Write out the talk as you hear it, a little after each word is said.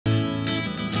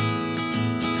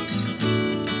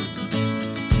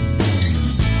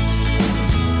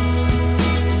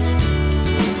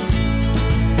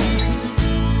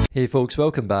Hey folks,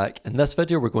 welcome back. In this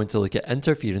video we're going to look at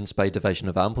interference by division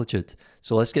of amplitude.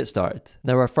 So let's get started.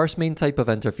 Now our first main type of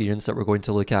interference that we're going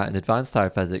to look at in advanced higher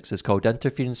physics is called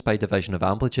interference by division of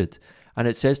amplitude. And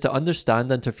it says to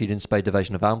understand interference by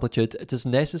division of amplitude, it is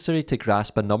necessary to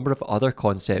grasp a number of other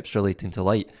concepts relating to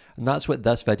light. And that's what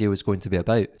this video is going to be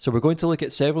about. So we're going to look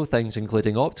at several things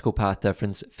including optical path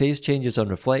difference, phase changes on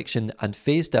reflection, and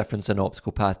phase difference and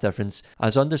optical path difference,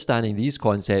 as understanding these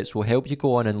concepts will help you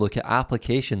go on and look at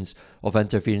applications of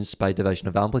interference by division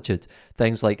of amplitude,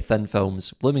 things like thin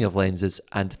films, blooming of lenses,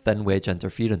 and thin wedge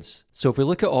interference. So if we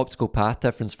look at optical path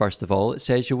difference first of all, it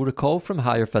says you will recall from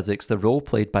higher physics the role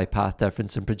played by path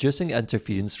difference in producing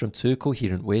interference from two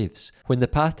coherent waves. When the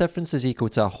path difference is equal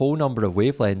to a whole number of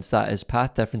wavelengths, that is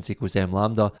path difference equals m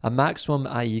lambda, a maximum,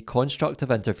 i.e.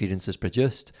 constructive interference is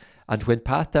produced. And when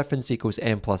path difference equals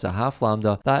m plus a half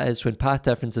lambda, that is when path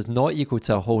difference is not equal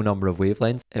to a whole number of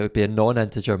wavelengths, it would be a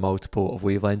non-integer multiple of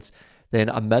wavelengths, then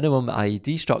a minimum, i.e.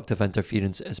 destructive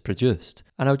interference is produced.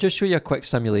 And I'll just show you a quick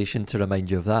simulation to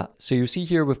remind you of that. So you'll see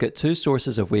here we've got two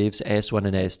sources of waves, S1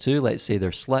 and S2, let's say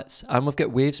they're slits, and we've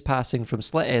got waves passing from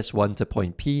slit S1 to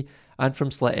point P, and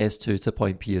from slit S2 to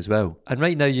point P as well. And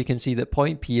right now you can see that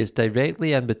point P is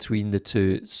directly in between the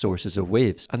two sources of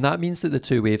waves, and that means that the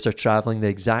two waves are travelling the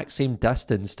exact same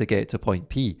distance to get to point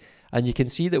P. And you can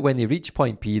see that when they reach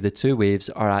point P, the two waves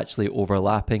are actually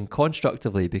overlapping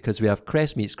constructively because we have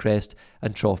crest meets crest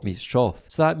and trough meets trough.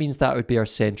 So that means that would be our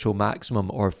central maximum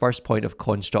or first point of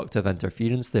constructive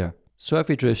interference there. So if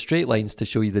we drew straight lines to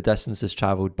show you the distances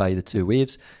travelled by the two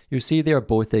waves, you'll see they are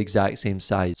both the exact same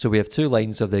size. So we have two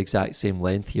lines of the exact same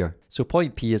length here. So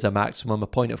point P is a maximum, a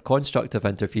point of constructive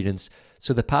interference,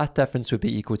 so the path difference would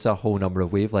be equal to a whole number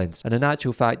of wavelengths. And in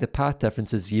actual fact, the path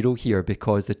difference is zero here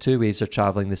because the two waves are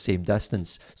travelling the same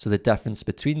distance, so the difference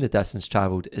between the distance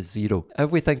travelled is zero.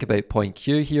 If we think about point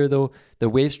Q here though, the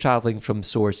waves travelling from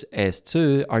source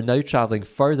S2 are now travelling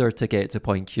further to get to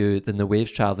point Q than the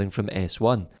waves travelling from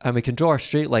S1. And we can draw our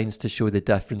straight lines to show the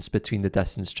difference between the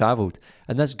distance travelled.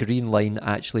 And this green line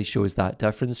actually shows that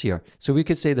difference here. So we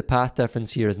could say the path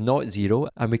difference here is not zero,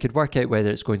 and we could work out whether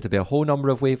it's going to be a whole number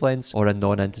of wavelengths or a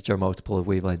non-integer multiple of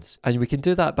wavelengths. And we can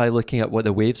do that by looking at what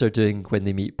the waves are doing when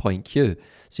they meet point Q.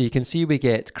 So you can see we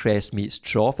get crest meets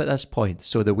trough at this point,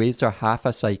 so the waves are half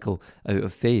a cycle out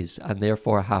of phase, and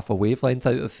therefore half a wavelength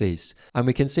out of phase. And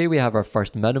we can say we have our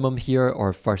first minimum here,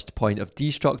 or first point of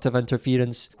destructive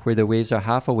interference, where the waves are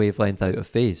half a wavelength out of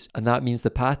phase, and that means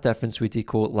the path difference would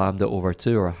equal lambda over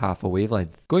 2, or half a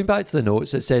wavelength. Going back to the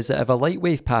notes, it says that if a light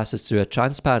wave passes through a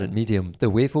transparent medium, the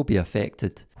wave will be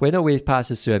affected. When a wave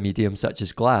passes through a medium such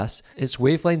as glass, its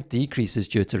wavelength decreases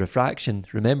due to refraction.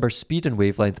 Remember, speed and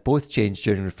wavelength both change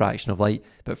during refraction of light,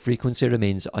 but frequency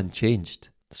remains unchanged.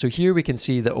 So here we can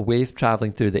see that a wave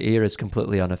travelling through the air is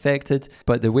completely unaffected,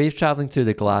 but the wave travelling through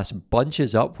the glass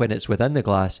bunches up when it's within the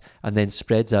glass and then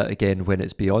spreads out again when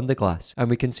it's beyond the glass. And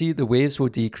we can see the waves will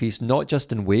decrease not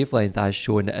just in wavelength as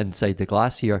shown inside the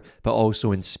glass here, but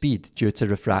also in speed due to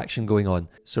refraction going on.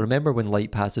 So remember, when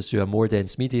light passes through a more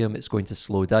dense medium, it's going to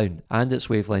slow down and its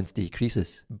wavelength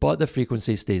decreases, but the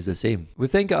frequency stays the same. We've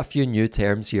then got a few new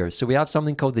terms here. So we have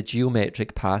something called the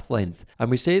geometric path length, and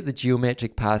we say the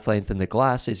geometric path length in the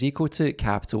glass is equal to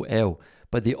capital L,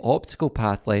 but the optical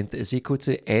path length is equal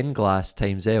to n glass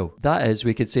times L. That is,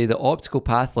 we could say the optical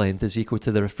path length is equal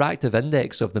to the refractive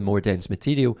index of the more dense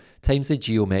material times the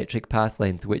geometric path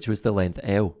length, which was the length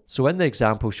L. So in the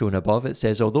example shown above, it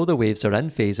says although the waves are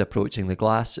in phase approaching the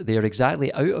glass, they are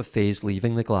exactly out of phase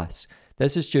leaving the glass.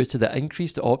 This is due to the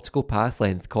increased optical path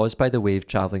length caused by the wave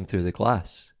travelling through the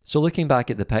glass. So looking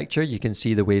back at the picture, you can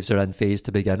see the waves are in phase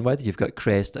to begin with. You've got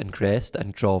crest and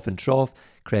trough and trough,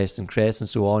 crest and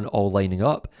so on, all lining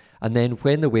up. And then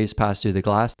when the waves pass through the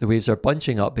glass, the waves are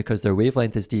bunching up because their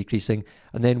wavelength is decreasing.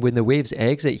 And then when the waves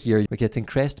exit here, we're getting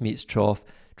crest meets trough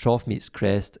meets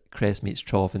crest meets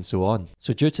trough, and so on.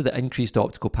 So due to the increased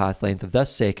optical path length of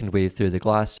this second wave through the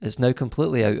glass, it's now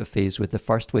completely out of phase with the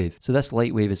first wave. So this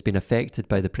light wave has been affected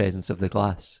by the presence of the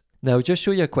glass. Now I'll just show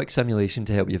you a quick simulation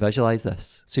to help you visualize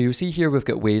this. So you'll see here we've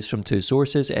got waves from two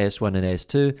sources, S1 and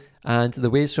S2, and the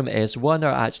waves from S1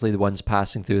 are actually the ones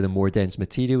passing through the more dense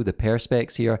material, the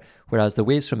perspex here, whereas the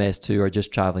waves from S2 are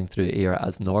just travelling through air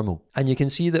as normal. And you can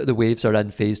see that the waves are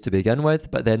in phase to begin with,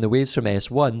 but then the waves from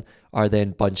S1 are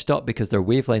then bunched up because their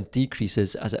wavelength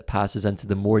decreases as it passes into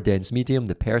the more dense medium,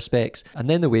 the perspex, and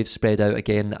then the waves spread out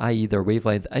again, i.e. their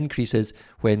wavelength increases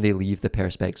when they leave the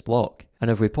perspex block. And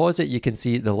if we pause it, you can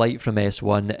see the light from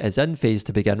S1 is in phase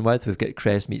to begin with. We've got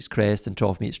crest meets crest and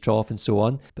trough meets trough and so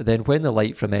on. But then when the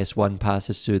light from S1 this one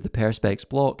passes through the perspex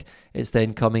block, it's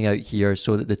then coming out here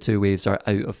so that the two waves are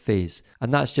out of phase.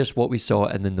 And that's just what we saw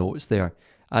in the notes there.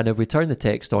 And if we turn the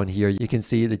text on here, you can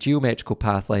see the geometrical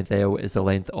path length L is the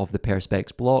length of the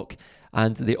perspex block,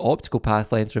 and the optical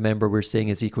path length, remember, we're saying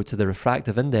is equal to the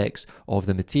refractive index of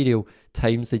the material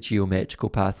times the geometrical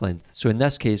path length. So in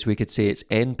this case, we could say it's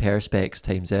n perspex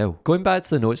times L. Going back to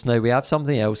the notes now, we have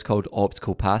something else called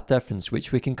optical path difference,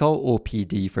 which we can call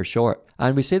OPD for short.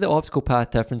 And we say that optical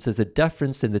path difference is the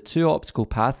difference in the two optical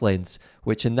path lengths,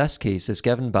 which in this case is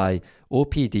given by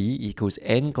OPD equals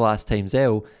n glass times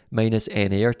L minus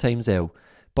n air times L.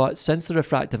 But since the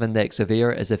refractive index of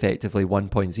air is effectively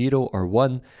 1.0 or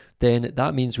 1, then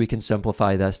that means we can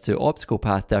simplify this to optical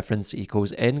path difference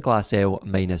equals n glass L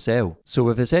minus L. So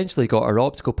we've essentially got our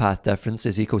optical path difference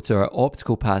is equal to our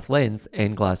optical path length,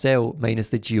 n glass L, minus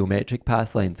the geometric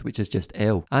path length, which is just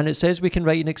L. And it says we can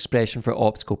write an expression for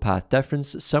optical path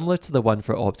difference similar to the one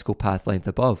for optical path length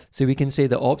above. So we can say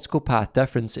the optical path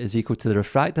difference is equal to the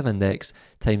refractive index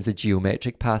times the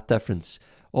geometric path difference.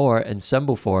 Or in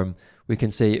symbol form, we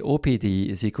can say OPD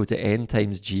is equal to n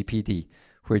times GPD,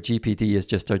 where GPD is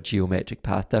just our geometric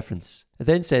path difference. It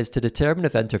then says to determine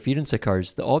if interference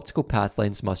occurs, the optical path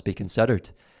lengths must be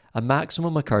considered. A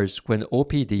maximum occurs when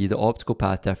OPD, the optical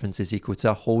path difference, is equal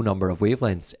to a whole number of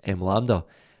wavelengths, m lambda,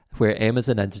 where m is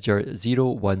an integer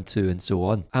 0, 1, 2 and so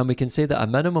on. And we can say that a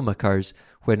minimum occurs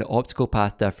when optical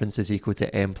path difference is equal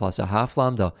to m plus a half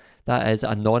lambda, that is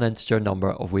a non-integer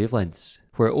number of wavelengths.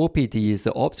 Where OPD is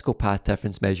the optical path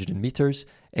difference measured in meters,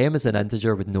 m is an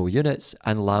integer with no units,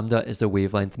 and lambda is the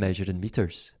wavelength measured in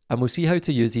meters. And we'll see how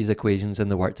to use these equations in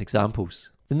the worked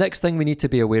examples. The next thing we need to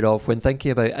be aware of when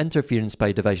thinking about interference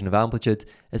by division of amplitude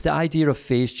is the idea of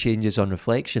phase changes on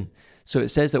reflection. So it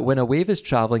says that when a wave is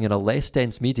travelling in a less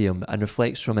dense medium and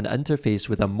reflects from an interface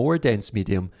with a more dense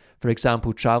medium, for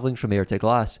example travelling from air to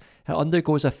glass, it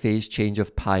undergoes a phase change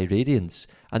of pi radians.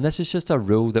 And this is just a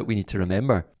rule that we need to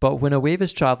remember. But when a wave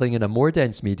is travelling in a more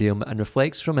dense medium and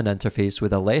reflects from an interface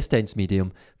with a less dense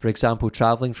medium, for example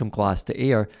travelling from glass to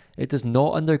air, it does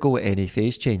not undergo any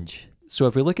phase change. So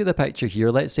if we look at the picture here,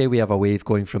 let's say we have a wave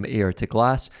going from air to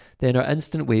glass, then our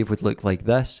instant wave would look like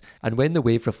this, and when the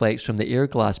wave reflects from the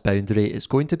air-glass boundary, it's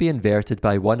going to be inverted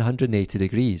by 180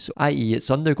 degrees, i.e.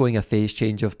 it's undergoing a phase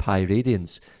change of pi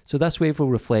radians. So this wave will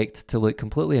reflect to look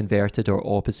completely inverted or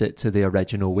opposite to the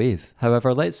original wave.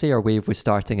 However, let's say our wave was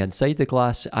starting inside the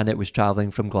glass and it was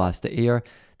travelling from glass to air,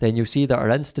 then you'll see that our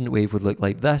instant wave would look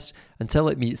like this until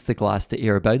it meets the glass to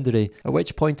air boundary, at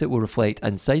which point it will reflect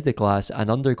inside the glass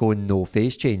and undergo no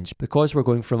phase change, because we're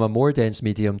going from a more dense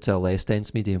medium to a less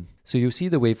dense medium. So you'll see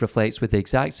the wave reflects with the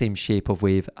exact same shape of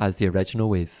wave as the original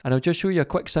wave. And I'll just show you a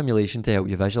quick simulation to help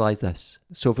you visualize this.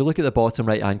 So if we look at the bottom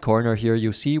right hand corner here,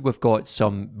 you'll see we've got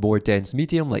some more dense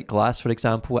medium like glass for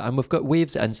example, and we've got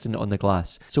waves instant on the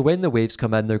glass. So when the waves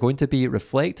come in, they're going to be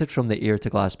reflected from the air to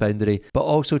glass boundary, but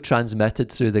also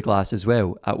transmitted through the glass as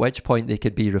well, at which point they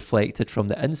could be reflected from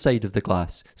the inside of the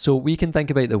glass. So we can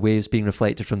think about the waves being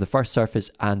reflected from the first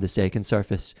surface and the second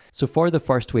surface. So for the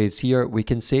first waves here, we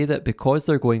can say that because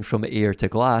they're going from air to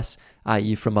glass,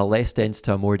 i.e. from a less dense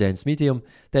to a more dense medium,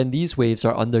 then these waves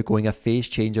are undergoing a phase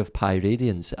change of pi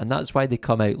radians, and that's why they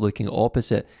come out looking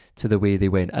opposite to the way they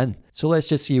went in. So let's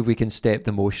just see if we can step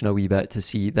the motion a wee bit to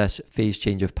see this phase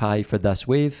change of pi for this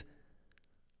wave.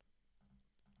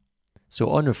 So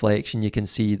on reflection, you can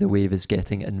see the wave is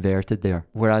getting inverted there.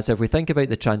 Whereas if we think about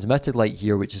the transmitted light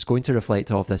here, which is going to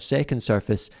reflect off this second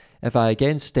surface, if I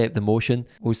again step the motion,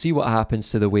 we'll see what happens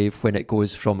to the wave when it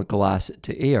goes from glass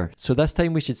to air. So this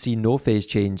time we should see no phase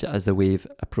change as the wave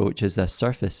approaches this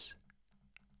surface.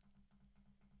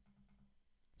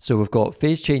 So we've got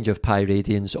phase change of pi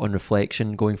radians on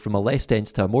reflection going from a less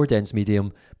dense to a more dense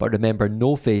medium, but remember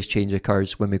no phase change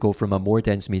occurs when we go from a more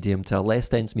dense medium to a less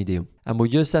dense medium. And we'll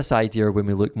use this idea when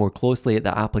we look more closely at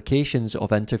the applications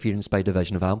of interference by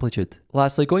division of amplitude.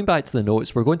 Lastly, going back to the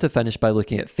notes, we're going to finish by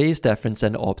looking at phase difference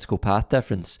and optical path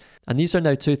difference. And these are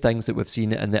now two things that we've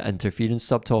seen in the interference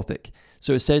subtopic.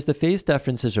 So it says the phase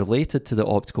difference is related to the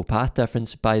optical path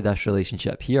difference by this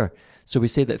relationship here. So we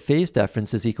say that phase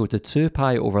difference is equal to 2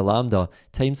 pi over lambda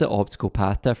times the optical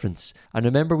path difference. And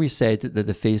remember we said that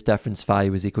the phase difference phi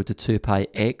was equal to 2 pi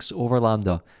x over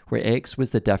lambda, where x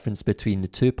was the difference between the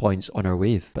 2 points on our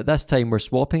wave. But this time we're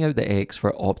swapping out the x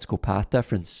for optical path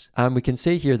difference. And we can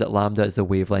say here that lambda is the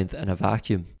wavelength in a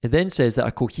vacuum. It then says that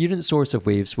a coherent source of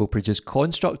waves will produce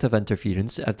constructive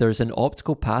interference if there is an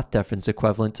optical path difference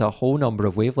equivalent to a whole number number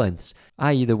of wavelengths,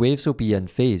 i.e. the waves will be in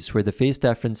phase, where the phase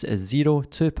difference is 0,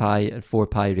 2 pi and 4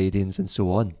 pi radians and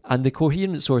so on. And the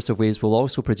coherent source of waves will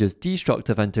also produce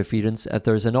destructive interference if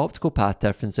there is an optical path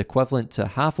difference equivalent to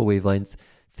half a wavelength,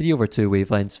 3 over 2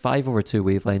 wavelengths, 5 over 2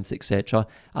 wavelengths, etc.,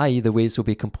 i.e. the waves will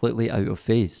be completely out of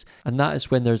phase. And that is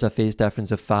when there's a phase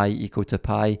difference of phi equal to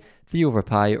pi, 3 over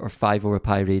pi or 5 over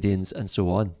pi radians and so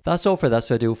on. That's all for this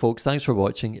video folks, thanks for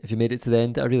watching. If you made it to the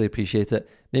end, I really appreciate it.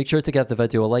 Make sure to give the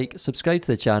video a like, subscribe to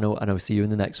the channel, and I'll see you in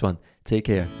the next one. Take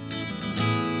care.